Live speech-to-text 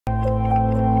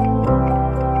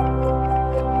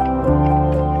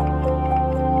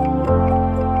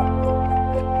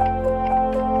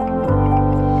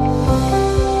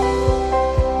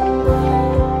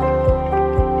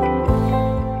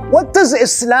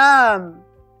Islam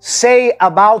say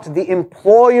about the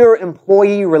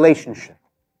employer-employee relationship?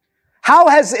 How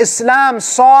has Islam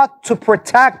sought to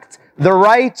protect the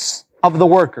rights of the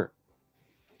worker?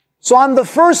 So on the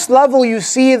first level, you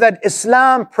see that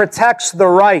Islam protects the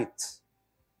right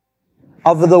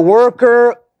of the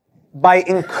worker by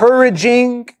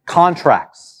encouraging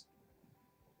contracts.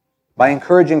 By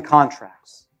encouraging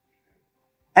contracts.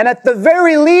 And at the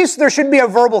very least, there should be a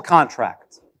verbal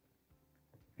contract.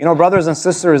 You know, brothers and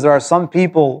sisters, there are some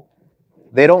people,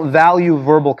 they don't value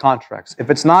verbal contracts. If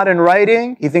it's not in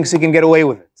writing, he thinks he can get away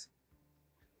with it.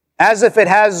 As if it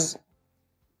has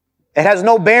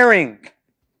no bearing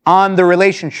on the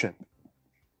relationship.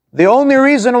 The only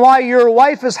reason why your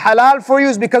wife is halal for you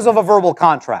is because of a verbal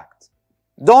contract.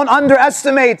 Don't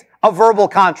underestimate a verbal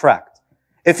contract.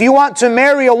 If you want to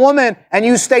marry a woman and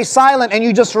you stay silent and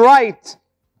you just write,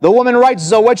 the woman writes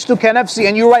zawajtuka nafsi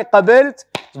and you write qabilt,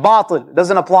 it's batil. It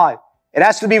doesn't apply. It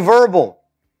has to be verbal.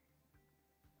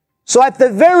 So at the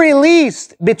very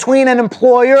least, between an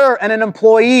employer and an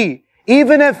employee,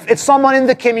 even if it's someone in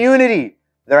the community,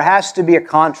 there has to be a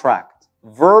contract.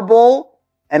 Verbal,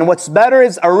 and what's better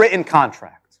is a written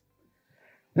contract.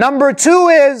 Number two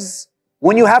is,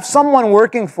 when you have someone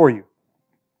working for you,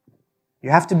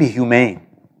 you have to be humane.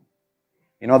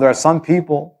 You know, there are some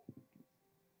people,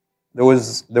 there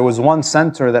was one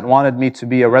center that wanted me to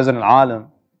be a resident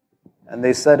alim, and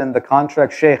they said in the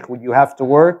contract, Sheikh, would you have to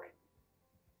work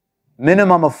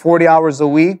minimum of 40 hours a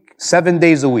week, 7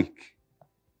 days a week.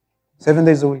 7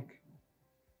 days a week.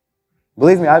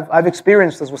 Believe me, I've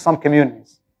experienced this with some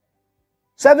communities.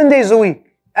 7 days a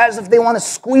week, as if they want to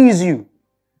squeeze you.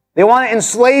 They want to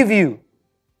enslave you.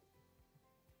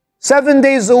 7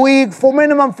 days a week for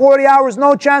minimum 40 hours,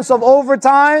 no chance of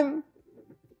overtime.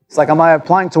 It's like, am I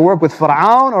applying to work with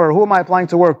Fir'aun, or who am I applying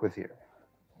to work with here?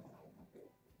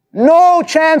 No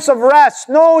chance of rest,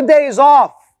 no days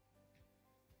off.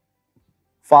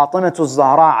 Fatima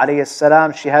Zahra alayhi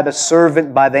salam, she had a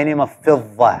servant by the name of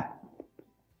Fidda.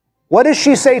 What does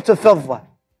she say to Fidda?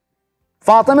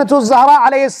 Fatima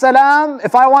Zahra alayhi salam,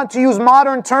 if I want to use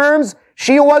modern terms,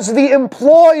 she was the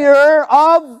employer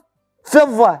of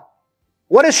Fidda.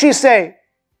 What does she say?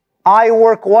 I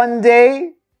work one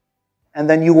day and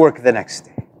then you work the next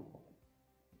day.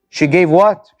 She gave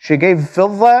what? She gave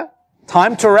Fidda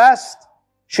time to rest.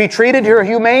 She treated her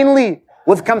humanely,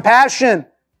 with compassion.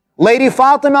 Lady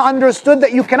Fatima understood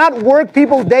that you cannot work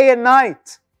people day and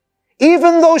night.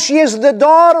 Even though she is the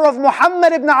daughter of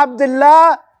Muhammad ibn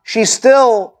Abdullah, she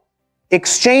still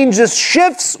exchanges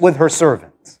shifts with her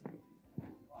servant.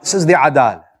 This is the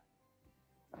adal.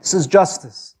 This is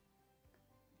justice.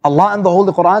 Allah in the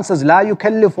Holy Quran says, لا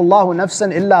يكلف الله نفسا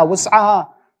إلا وسعها.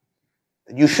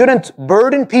 You shouldn't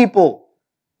burden people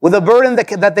with a burden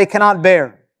that they cannot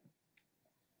bear.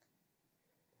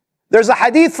 There's a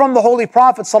hadith from the Holy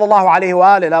Prophet sallallahu alaihi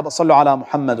wa alihi, la sallu ala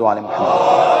Muhammad wa ali Muhammad,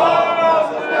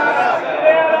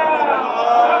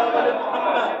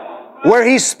 where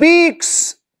he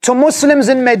speaks to Muslims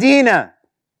in Medina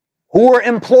who were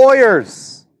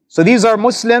employers. So these are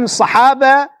Muslims,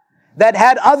 Sahaba, that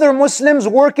had other Muslims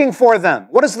working for them.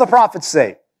 What does the Prophet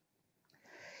say?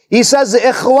 He says,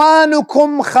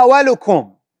 إِخْوَانُكُمْ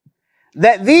خَوَلُكُمْ,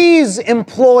 that these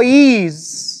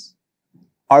employees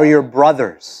are your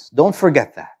brothers. Don't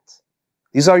forget that.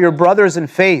 These are your brothers in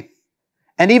faith.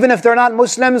 And even if they're not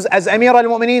Muslims, as Amir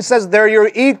al-Mu'mineen says, they're your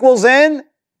equals in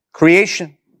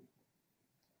creation.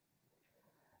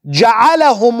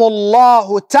 جَعَلَهُمُ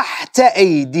اللَّهُ تَحْتَ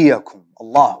أَيْدِيَكُمْ.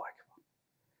 Allahu Akbar.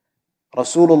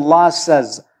 Rasulullah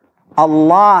says,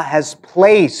 Allah has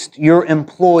placed your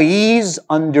employees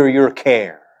under your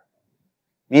care.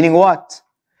 Meaning what?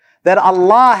 That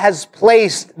Allah has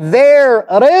placed their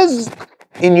rizq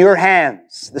in your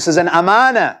hands. This is an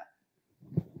amana.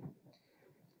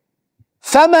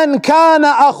 فَمَنْ كَانَ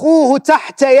أَخُوهُ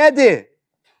تَحْتَ يَدِهِ.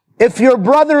 If your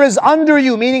brother is under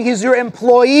you, meaning he's your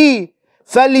employee,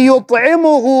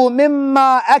 فَلْيُطْعِمُهُ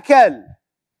مِمَّا أَكَلْ.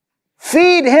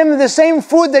 Feed him the same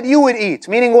food that you would eat.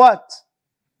 Meaning what?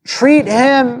 Treat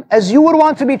him as you would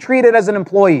want to be treated as an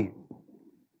employee.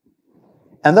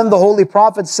 And then the Holy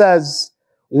Prophet says,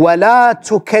 وَلَا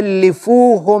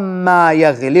تُكَلِّفُوهُمْ مَا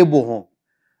يَغْلِبُهُمْ.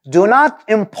 Do not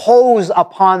impose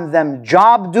upon them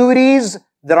job duties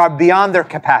that are beyond their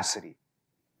capacity.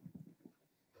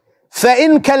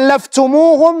 فَإِن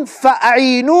كَلَّفْتُمُوهُمْ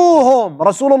فَأَعِينُوهُمْ.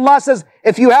 Rasulullah says,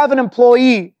 if you have an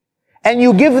employee and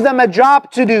you give them a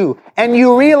job to do and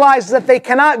you realize that they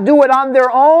cannot do it on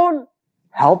their own,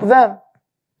 help them,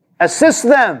 assist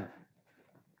them.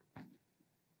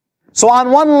 So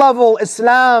on one level,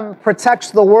 Islam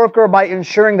protects the worker by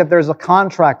ensuring that there's a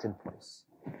contract in place.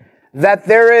 that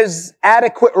there is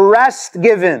adequate rest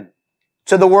given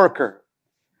to the worker.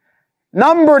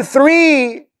 Number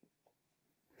 3,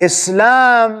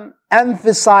 Islam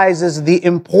emphasizes the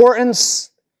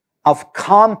importance of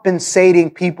compensating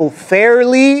people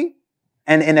fairly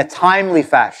and in a timely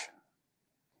fashion.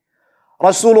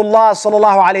 Rasulullah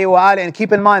sallallahu alayhi wa alayhi, and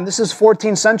keep in mind, this is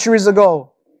 14 centuries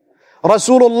ago.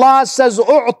 Rasulullah says,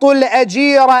 "U'tul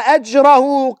ajira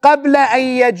ajrahu qabla an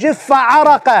yajiffa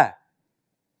araqa."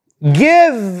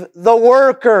 Give the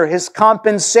worker his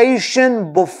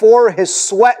compensation before his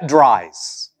sweat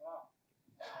dries.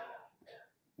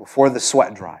 Before the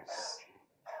sweat dries.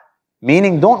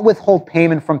 Meaning, don't withhold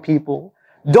payment from people.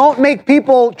 Don't make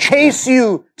people chase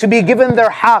you to be given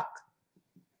their haqq.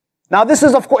 Now, this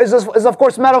is of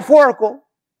course metaphorical.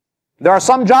 There are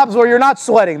some jobs where you're not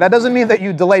sweating. That doesn't mean that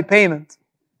you delay payment.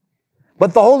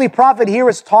 But the Holy Prophet here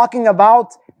is talking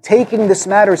about taking this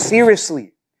matter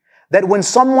seriously. That when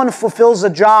someone fulfills a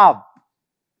job,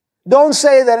 don't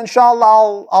say that,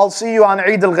 inshallah, I'll see you on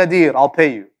Eid al-Ghadir, I'll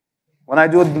pay you. When I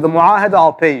do the mu'ahada,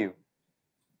 I'll pay you.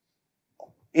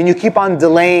 And you keep on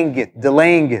delaying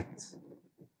it.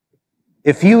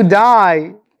 If you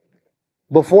die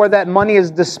before that money is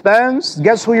dispensed,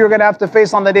 guess who you're going to have to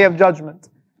face on the Day of Judgment?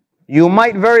 You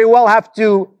might very well have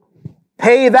to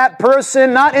pay that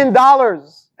person, not in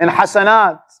dollars, in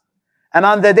hasanat. And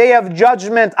on the Day of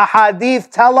Judgment,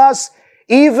 ahadith tell us,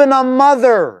 even a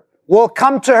mother will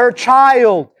come to her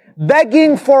child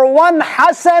begging for one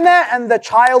hasana, and the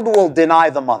child will deny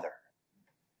the mother.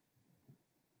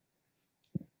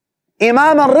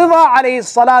 Imam al-Reza alayhi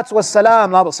salatu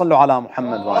wassalam, la sallu ala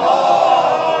Muhammad wa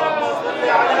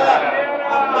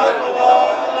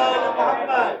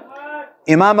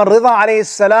Imam al-Reza alayhi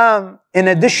salam, in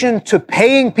addition to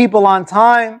paying people on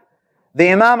time, the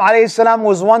Imam alayhi salam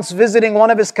was once visiting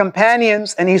one of his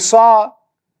companions, and he saw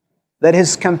that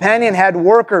his companion had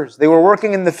workers. They were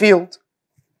working in the field.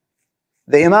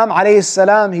 The Imam alayhi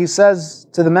salam, he says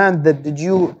to the man, that did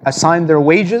you assign their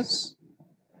wages?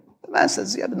 The man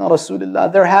says, Ya ibn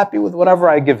Rasulullah, they're happy with whatever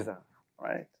I give them.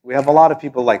 Right? We have a lot of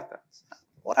people like that.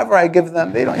 Whatever I give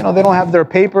them, they don't have their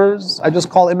papers. I just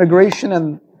call immigration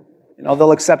and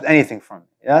they'll accept anything from me.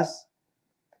 Yes?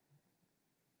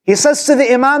 He says to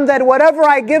the Imam that whatever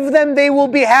I give them, they will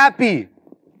be happy.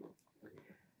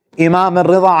 Imam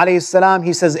al-Reza alayhi salam,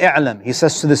 he says, "I'lam." He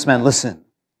says to this man, listen.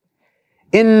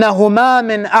 إِنَّهُ مَا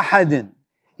مِنْ أَحَدٍ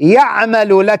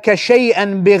يَعْمَلُ لَكَ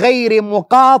شَيْئًا بِغَيْرِ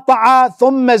مُقَاطَعَةٍ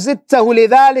ثُمَّ زِدْتَهُ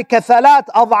لِذَلِكَ 3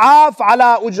 أضعاف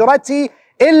على أجرتي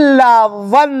إِلَّا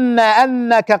ظَنَّ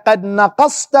أَنَّكَ قَدْ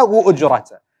نَقَصْتَهُ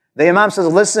أُجْرَتَهُ. The Imam says,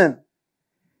 listen,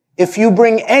 if you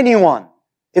bring anyone,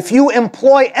 if you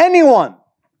employ anyone,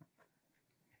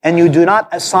 and you do not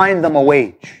assign them a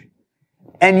wage,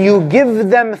 and you give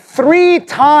them 3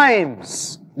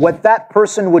 times what that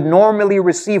person would normally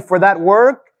receive for that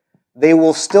work, they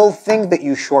will still think that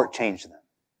you shortchanged them.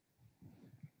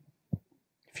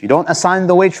 If you don't assign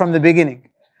the wage from the beginning.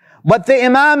 But the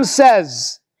Imam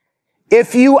says,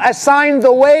 if you assign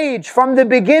the wage from the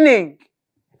beginning,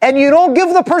 and you don't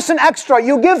give the person extra,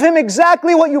 you give him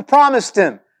exactly what you promised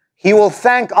him, he will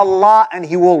thank Allah and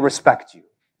he will respect you.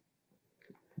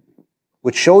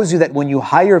 Which shows you that when you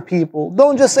hire people,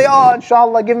 don't just say, oh,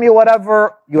 inshallah, give me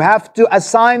whatever. You have to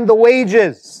assign the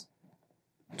wages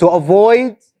to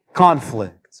avoid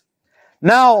conflict.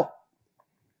 Now,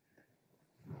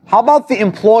 how about the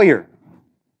employer?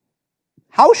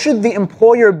 How should the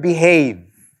employer behave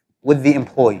with the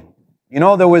employee?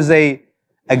 There was a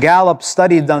Gallup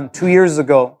study done 2 years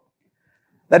ago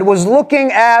that was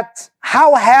looking at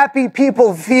how happy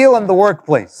people feel in the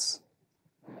workplace.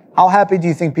 How happy do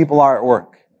you think people are at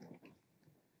work?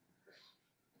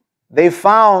 They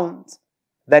found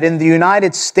that in the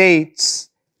United States,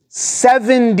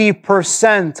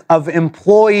 70% of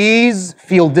employees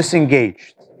feel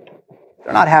disengaged.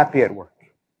 They're not happy at work.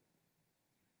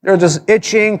 They're just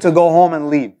itching to go home and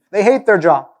leave. They hate their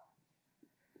job.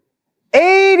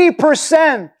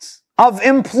 80% of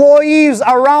employees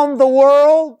around the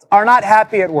world are not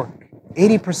happy at work.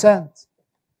 80%.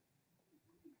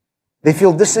 They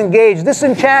feel disengaged,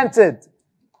 disenchanted.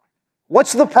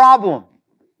 What's the problem?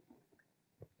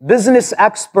 Business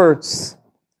experts,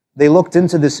 they looked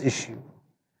into this issue.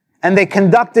 And they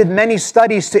conducted many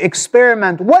studies to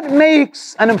experiment. What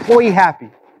makes an employee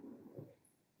happy?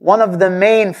 One of the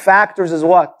main factors is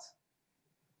what?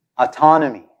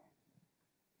 Autonomy.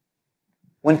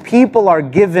 When people are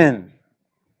given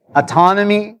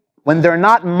autonomy, when they're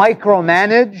not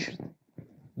micromanaged,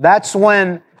 that's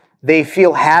when they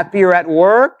feel happier at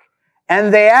work,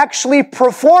 and they actually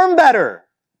perform better.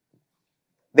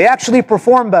 They actually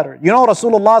perform better.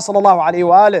 Rasulullah sallallahu alaihi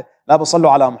wa لا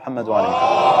بصلوا على محمد وآل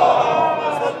محمد.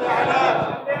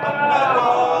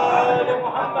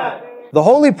 The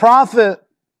Holy Prophet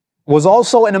was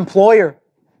also an employer.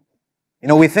 You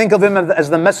know, we think of him as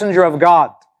the messenger of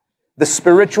God, the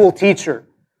spiritual teacher.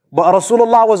 But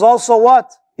Rasulullah was also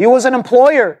what? He was an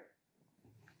employer.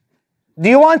 Do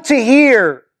you want to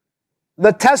hear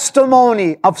the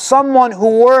testimony of someone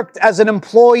who worked as an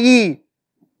employee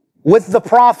with the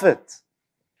Prophet,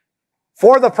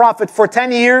 for the Prophet for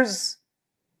 10 years?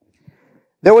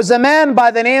 There was a man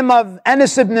by the name of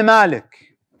Anas ibn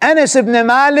Malik. Anas ibn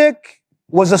Malik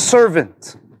was a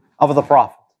servant of the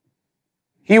Prophet.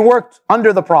 He worked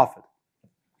under the Prophet.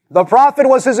 The Prophet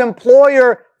was his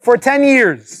employer for 10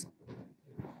 years.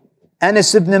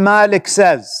 Anas ibn Malik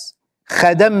says,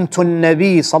 خدمت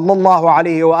النبي صلى الله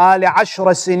عليه وآله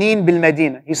 10 سنين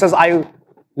بالمدينة. He says, I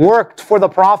worked for the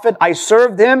Prophet, I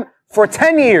served him for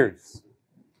 10 years.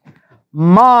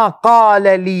 ما قال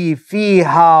لي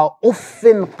فيها أف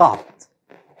قط.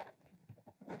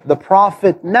 The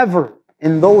Prophet never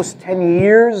in those 10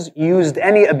 years used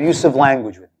any abusive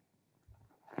language with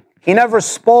me. He never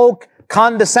spoke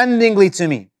condescendingly to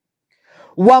me.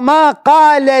 وما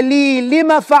قال لي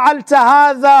لما فعلت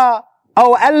هذا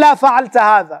أو ألا فعلت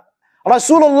هذا.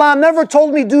 Rasulullah never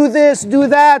told me do this, do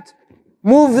that,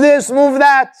 move this, move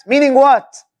that. Meaning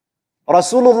what?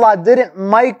 Rasulullah didn't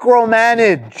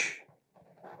micromanage.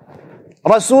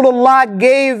 Rasulullah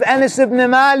gave Anas ibn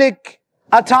Malik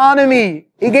autonomy.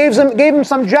 He gave him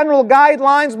some general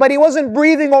guidelines, but he wasn't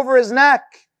breathing over his neck.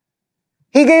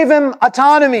 He gave him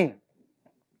autonomy.